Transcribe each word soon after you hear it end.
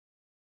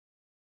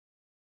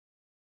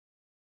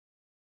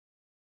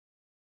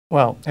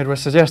Well, it was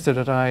suggested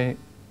that I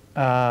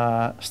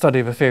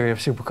study the theory of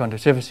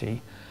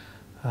superconductivity.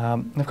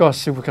 Of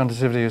course,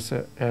 superconductivity is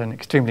an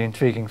extremely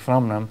intriguing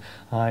phenomenon.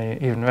 I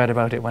even read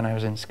about it when I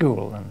was in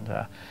school, and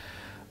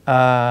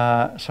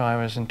so I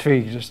was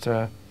intrigued as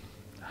to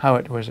how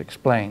it was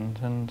explained,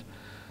 and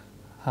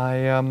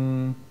I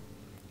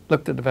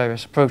looked at the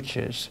various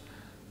approaches,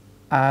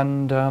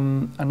 and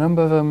a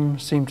number of them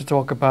seemed to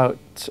talk about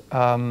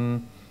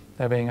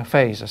there being a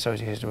phase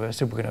associated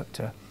with a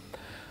superconductor.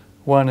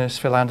 One is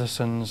Phil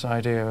Anderson's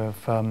idea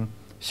of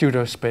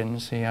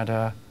pseudo-spins. He had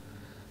a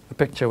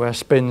picture where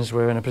spins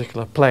were in a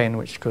particular plane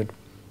which could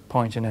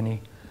point in any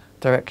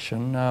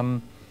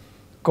direction.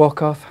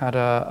 Gorkov had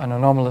an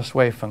anomalous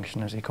wave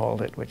function, as he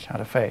called it, which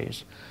had a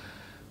phase.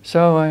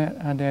 So I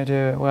had the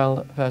idea,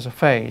 well, if there's a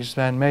phase,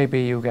 then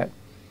maybe you get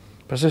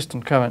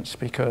persistent currents,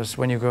 because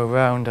when you go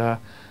around a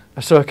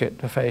circuit,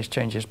 the phase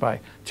changes by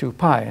 2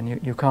 pi, and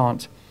you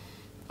can't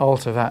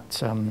alter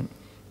that.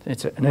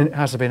 It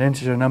has to be an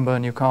integer number,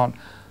 and you can't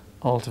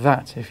alter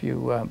that if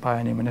you by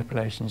any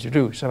manipulations you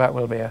do. So that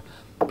will be a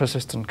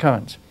persistent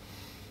current.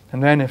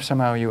 And then if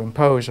somehow you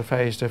impose a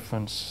phase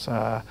difference,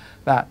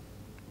 that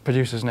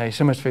produces an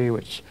asymmetry,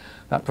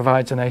 that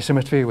provides an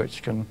asymmetry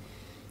which can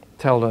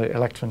tell the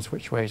electrons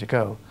which way to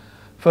go.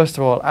 First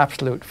of all,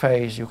 absolute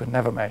phase you can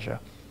never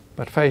measure,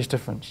 but phase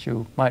difference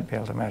you might be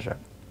able to measure.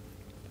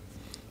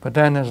 But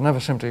then there's another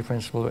symmetry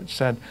principle which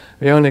said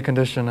the only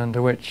condition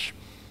under which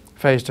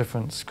phase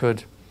difference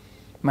could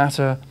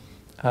matter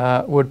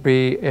would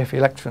be if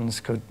electrons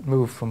could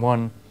move from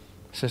one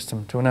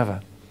system to another.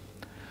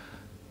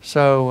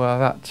 So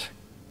that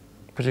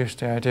produced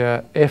the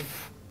idea,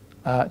 if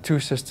two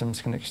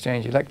systems can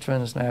exchange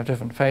electrons and they have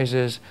different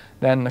phases,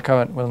 then the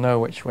current will know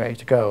which way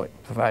to go. It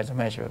provides a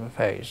measure of a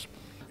phase.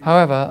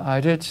 However,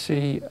 I did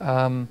see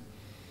a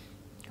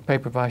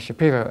paper by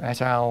Shapiro et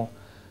al.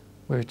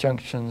 With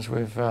junctions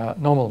with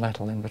normal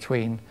metal in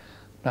between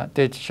that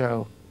did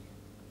show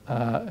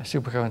a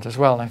supercurrent as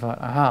well, and I thought,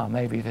 aha,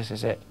 maybe this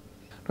is it.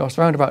 Of course,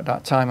 around about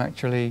that time,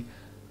 actually,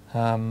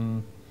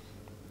 flux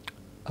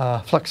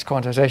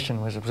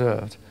quantization was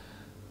observed,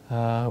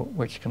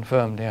 which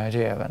confirmed the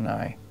idea, and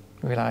I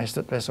realized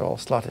that this all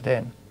slotted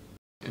in.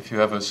 If you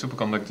have a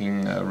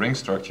superconducting ring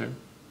structure,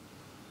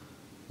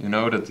 you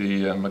know that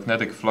the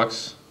magnetic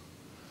flux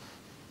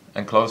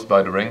enclosed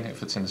by the ring,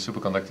 if it's in the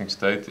superconducting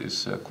state,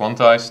 is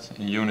quantized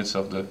in units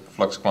of the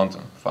flux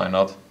quantum. Phi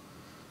naught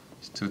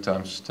is 2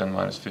 times 10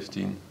 minus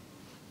 15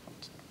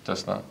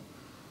 Tesla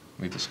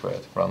meter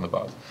squared,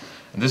 roundabout.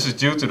 And this is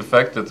due to the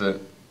fact that the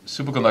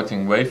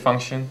superconducting wave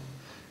function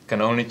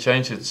can only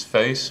change its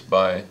phase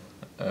by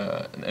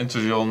an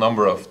integral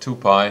number of 2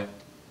 pi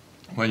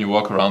when you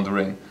walk around the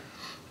ring.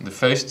 The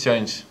phase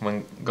change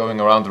when going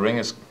around the ring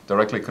is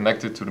directly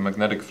connected to the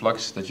magnetic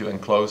flux that you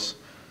enclose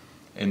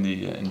in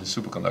the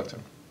superconductor.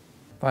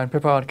 Brian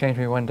Pippard came to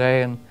me one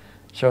day and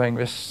showing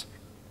this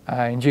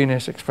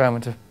ingenious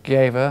experiment of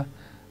Giever.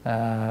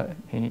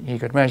 He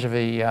could measure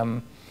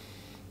the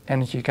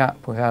energy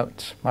gap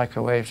without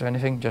microwaves or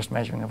anything, just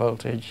measuring a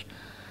voltage.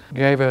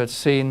 Giever had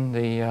seen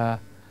the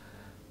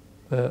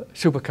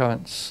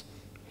supercurrents.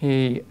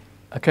 He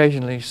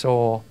occasionally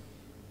saw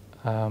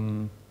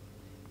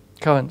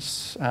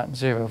currents at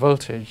 0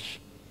 voltage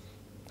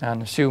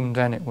and assumed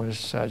then it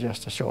was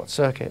just a short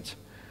circuit.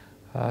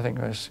 I think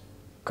there was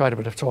quite a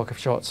bit of talk of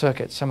short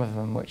circuits, some of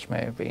them which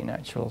may have been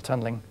actual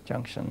tunneling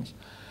junctions.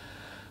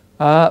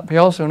 He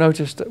also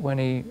noticed that when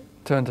he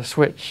turned the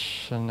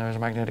switch and there was a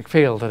magnetic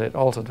field, that it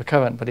altered the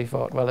current, but he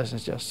thought, well, this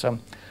is just some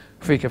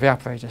freak of the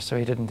apparatus, so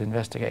he didn't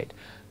investigate.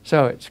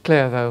 So it's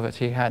clear, though, that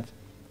he had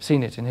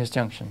seen it in his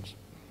junctions.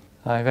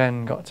 I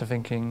then got to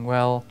thinking,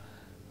 well,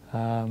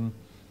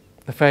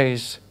 the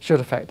phase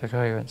should affect the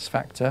coherence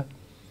factor.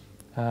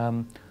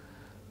 Or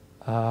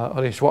at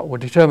least what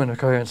would determine the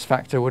coherence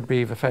factor would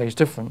be the phase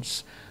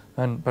difference,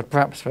 but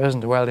perhaps there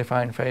isn't a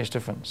well-defined phase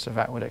difference, so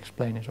that would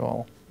explain it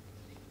all.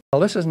 Well,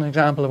 this is an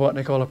example of what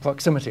they call a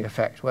proximity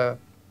effect, where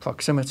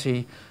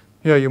proximity,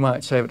 here you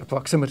might say that the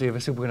proximity of a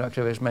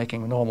superconductor is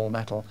making a normal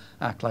metal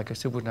act like a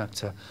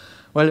superconductor.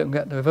 Well, you can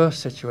get the reverse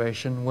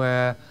situation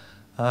where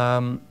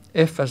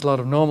if there's a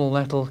lot of normal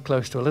metal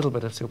close to a little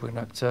bit of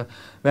superconductor,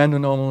 then the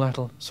normal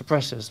metal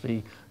suppresses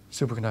the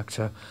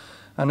superconductor.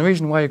 And the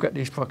reason why you get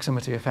these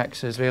proximity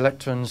effects is the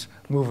electrons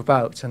move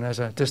about, and there's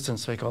a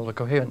distance they call the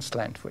coherence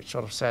length, which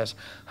sort of says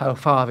how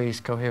far these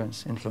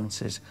coherence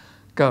influences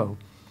go.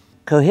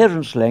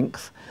 Coherence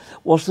length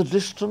was the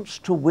distance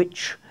through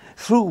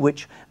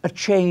which a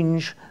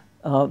change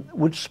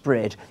would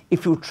spread.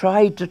 If you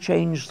tried to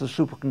change the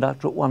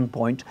superconductor at one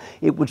point,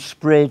 it would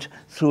spread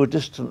through a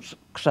distance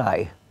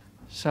psi.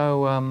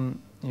 So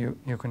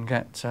you can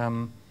get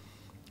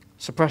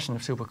suppression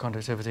of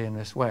superconductivity in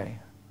this way,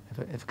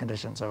 if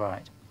conditions are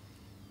right.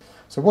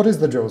 So what is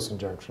the Josephson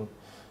junction?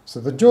 So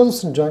the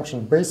Josephson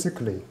junction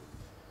basically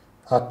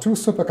are 2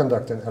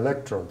 superconducting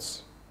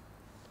electrodes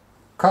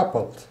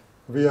coupled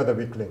via the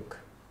weak link.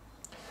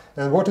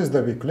 And what is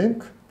the weak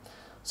link?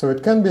 So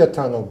it can be a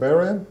tunnel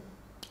barrier.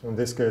 In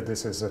this case,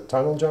 this is a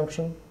tunnel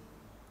junction.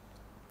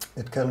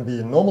 It can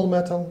be normal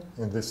metal,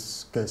 in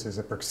this case is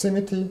a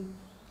proximity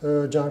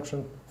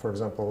junction, for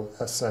example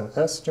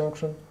SNS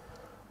junction,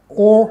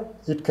 or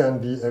it can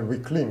be a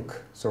weak link,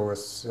 so a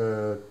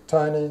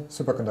tiny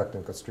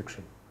superconducting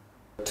constriction.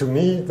 To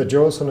me, the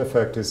Josephson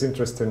effect is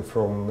interesting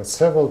from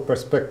several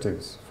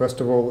perspectives.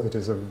 First of all, it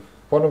is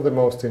one of the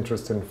most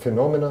interesting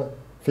phenomena,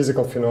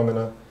 physical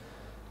phenomena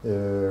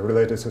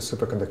related to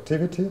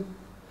superconductivity.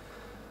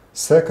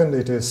 Second,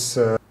 it is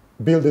a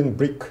building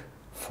brick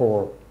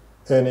for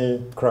any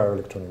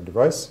cryo-electronic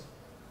device.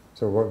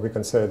 So what we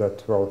can say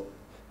that, well,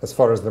 as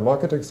far as the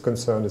market is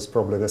concerned, it's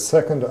probably the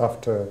second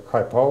after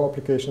high power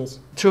applications.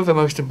 Two of the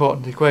most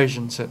important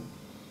equations that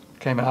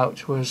came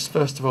out was,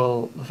 first of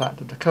all, the fact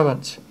that the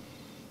current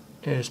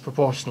is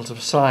proportional to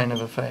the sine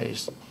of a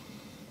phase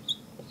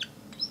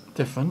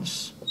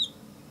difference.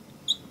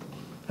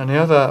 And the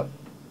other,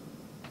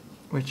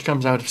 which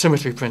comes out of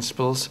symmetry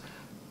principles,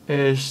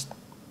 is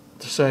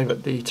to say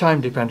that the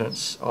time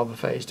dependence of a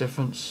phase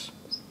difference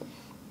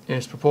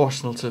is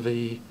proportional to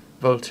the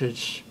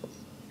voltage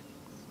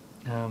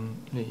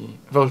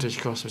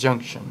across the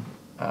junction.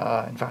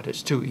 In fact,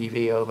 it's 2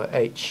 EV over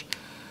H.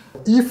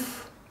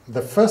 If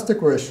the first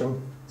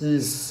equation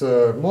is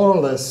more or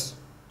less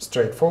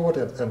straightforward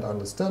and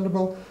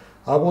understandable,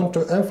 I want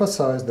to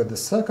emphasize that the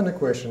second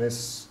equation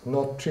is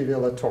not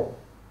trivial at all.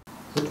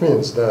 It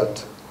means that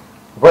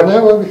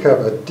whenever we have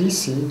a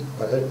DC,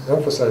 I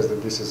emphasize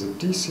that this is a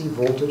DC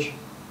voltage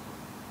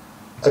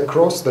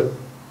across the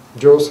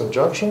Josephson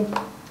junction,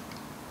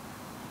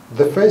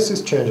 the phase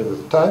is changing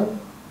with time,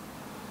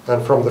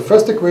 and from the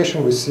first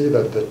equation we see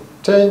that the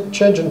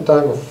change in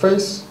time of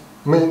phase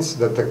means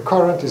that the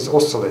current is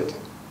oscillating.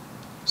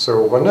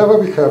 So whenever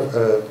we have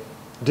a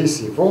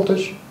DC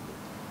voltage,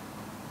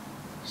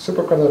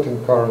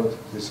 superconducting current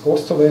is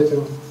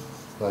oscillating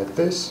like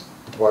this,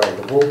 while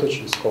the voltage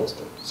is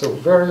constant. So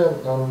very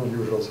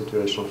unusual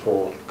situation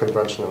for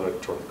conventional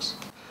electronics.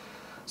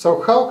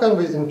 So how can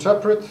we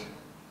interpret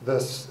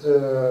this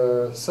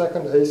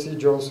second AC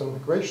Josephson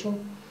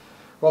equation?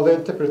 Well, the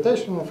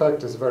interpretation, in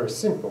fact, is very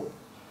simple.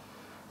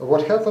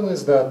 What happens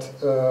is that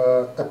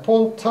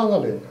upon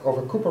tunneling of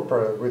a Cooper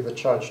pair with a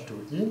charge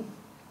 2e,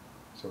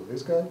 so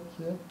this guy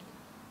here,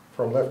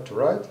 from left to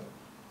right,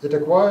 it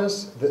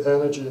acquires the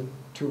energy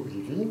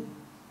 2eV.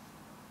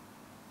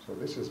 So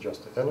this is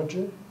just the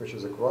energy which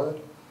is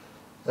acquired.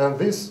 And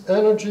this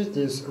energy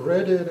is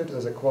radiated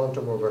as a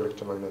quantum of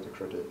electromagnetic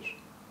radiation.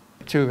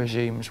 Two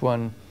regimes,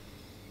 one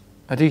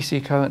a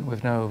DC current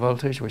with no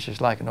voltage, which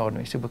is like an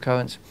ordinary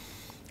supercurrent,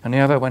 and the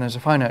other, when there's a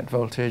finite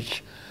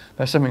voltage,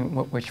 there's something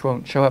which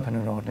won't show up in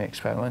an ordinary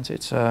experiment.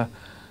 It's an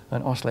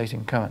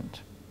oscillating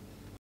current.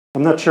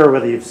 I'm not sure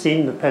whether you've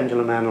seen the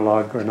pendulum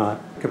analog or not.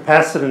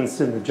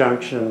 Capacitance in the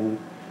junction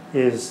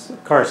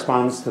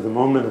corresponds to the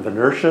moment of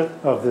inertia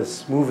of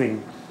this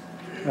moving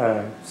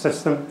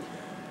system,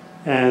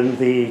 and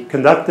the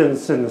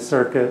conductance in the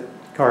circuit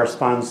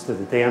corresponds to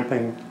the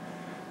damping.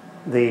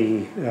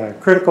 The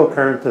critical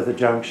current of the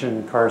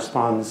junction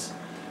corresponds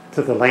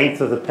to the length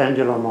of the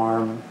pendulum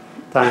arm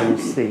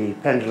times the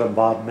pendulum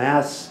bob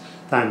mass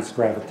times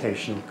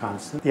gravitational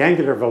constant. The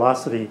angular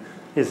velocity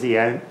is the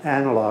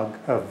analog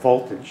of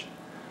voltage.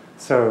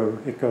 So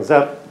it goes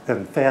up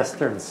and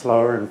faster and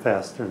slower and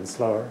faster and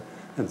slower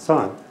and so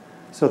on.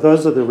 So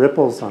those are the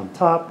ripples on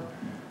top.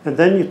 And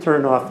then you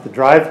turn off the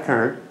drive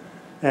current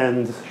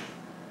and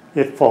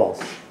it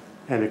falls.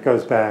 And it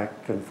goes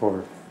back and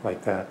forth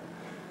like that.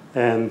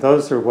 And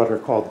those are what are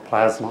called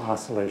plasma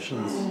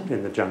oscillations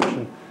in the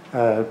junction,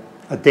 a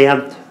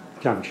damped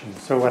junction.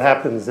 So what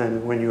happens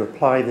then when you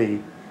apply the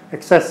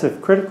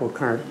excessive critical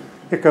current,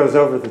 it goes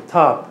over the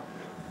top,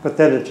 but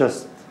then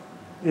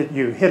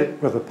you hit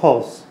it with a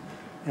pulse,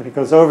 and it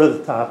goes over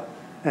the top,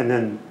 and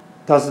then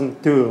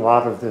doesn't do a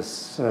lot of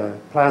this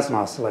plasma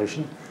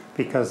oscillation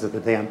because of the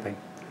damping.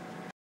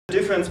 The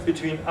difference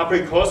between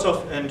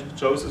Abrikosov and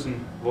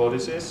Josephson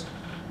vortices.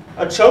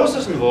 A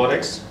Josephson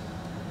vortex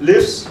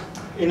lives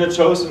in a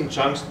Josephson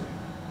junction.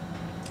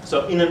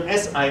 So in an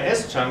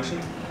SIS junction,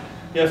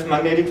 you have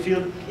magnetic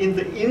field in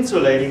the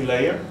insulating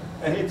layer,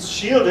 and it's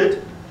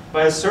shielded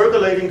by a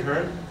circulating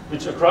current,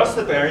 which across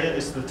the barrier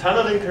is the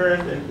tunneling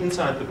current, and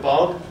inside the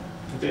bulk,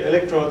 the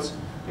electrodes,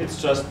 it's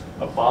just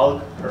a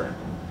bulk current.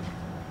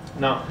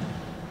 Now,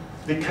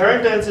 the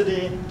current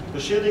density, the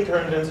shielding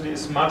current density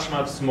is much,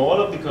 much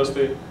smaller because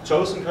the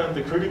Josephson current,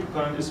 the critical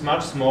current, is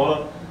much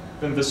smaller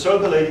than the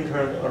circulating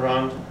current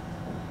around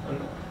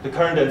the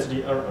current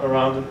density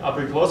around an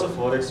Abrikosov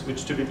vortex,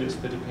 which typically is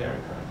the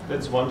pairing current.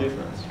 That's one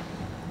difference.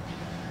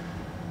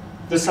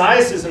 The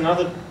size is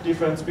another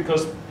difference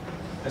because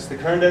as the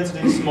current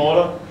density is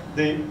smaller,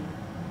 the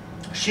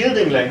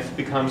shielding length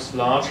becomes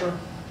larger,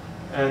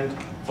 and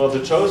for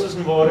the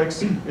Josephson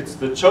vortex, it's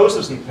the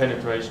Josephson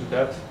penetration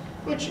depth,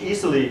 which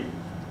easily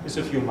is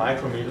a few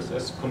micrometers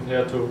as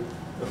compared to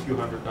a few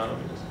hundred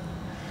nanometers.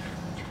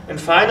 And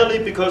finally,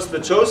 because the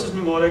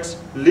Josephson vortex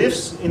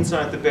lives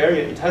inside the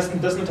barrier, it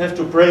doesn't have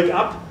to break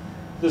up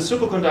the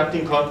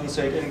superconducting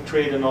condensate and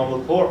create a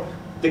normal core.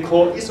 The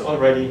core is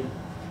already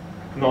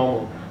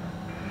normal,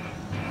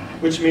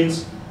 which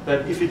means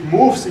But if it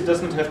moves, it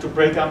doesn't have to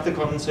break up the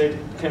condensate.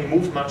 It can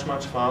move much,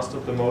 much faster.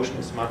 The motion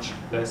is much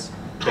less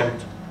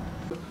damped.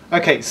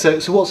 Okay, so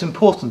what's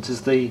important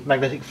is the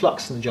magnetic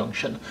flux in the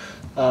junction,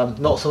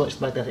 not so much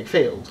the magnetic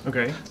field.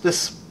 Okay.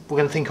 This we're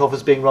going to think of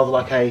as being rather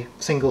like a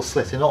single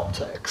slit in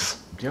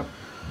optics. Yep.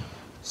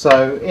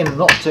 So in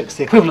an optics,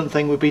 the equivalent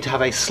thing would be to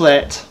have a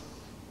slit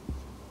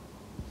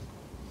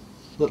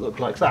that looked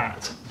like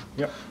that.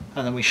 Yep.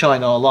 And then we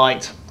shine our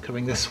light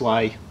coming this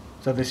way.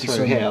 So this is Through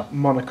some here.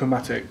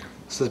 monochromatic.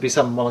 So there'd be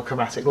some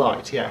monochromatic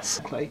light, yes.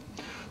 Exactly.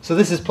 So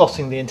this is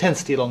plotting the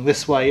intensity along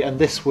this way, and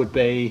this would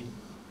be,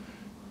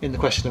 in the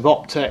question of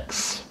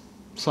optics,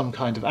 some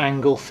kind of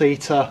angle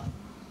theta,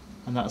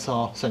 and that's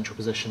our central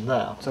position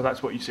there. So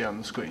that's what you see on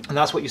the screen. And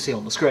that's what you see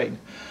on the screen.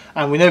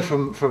 And we know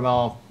from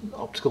our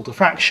optical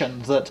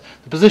diffraction that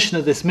the position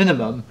of this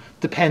minimum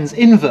depends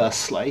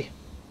inversely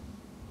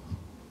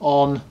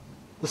on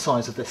the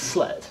size of this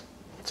slit.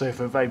 So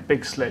for a very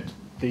big slit,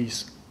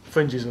 these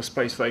fringes are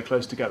spaced very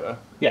close together.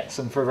 Yes,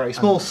 and for a very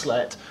small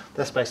slit,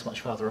 they're spaced much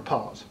farther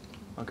apart.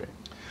 Okay.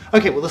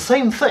 Okay, well the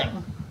same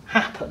thing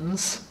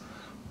happens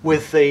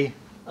with the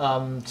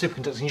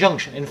superconducting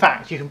junction. In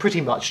fact, you can pretty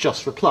much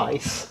just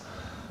replace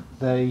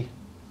the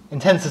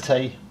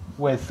intensity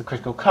with the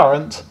critical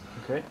current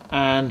Okay.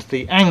 and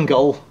the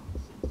angle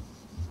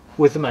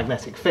with the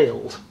magnetic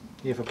field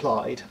you've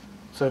applied.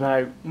 So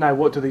now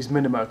what do these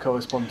minima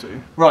correspond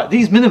to? Right,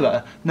 these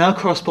minima now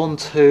correspond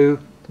to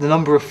the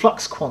number of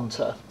flux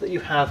quanta that you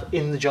have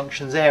in the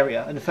junction's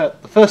area. And in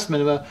fact, the first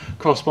minima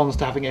corresponds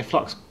to having a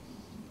flux,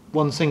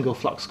 one single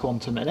flux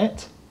quantum in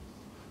it,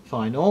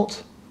 phi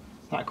naught.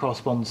 That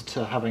corresponds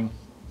to having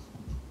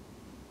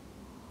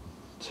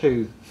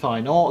 2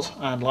 phi naught,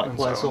 and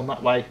likewise so on. on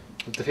that way,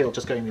 with the field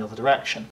just going the other direction.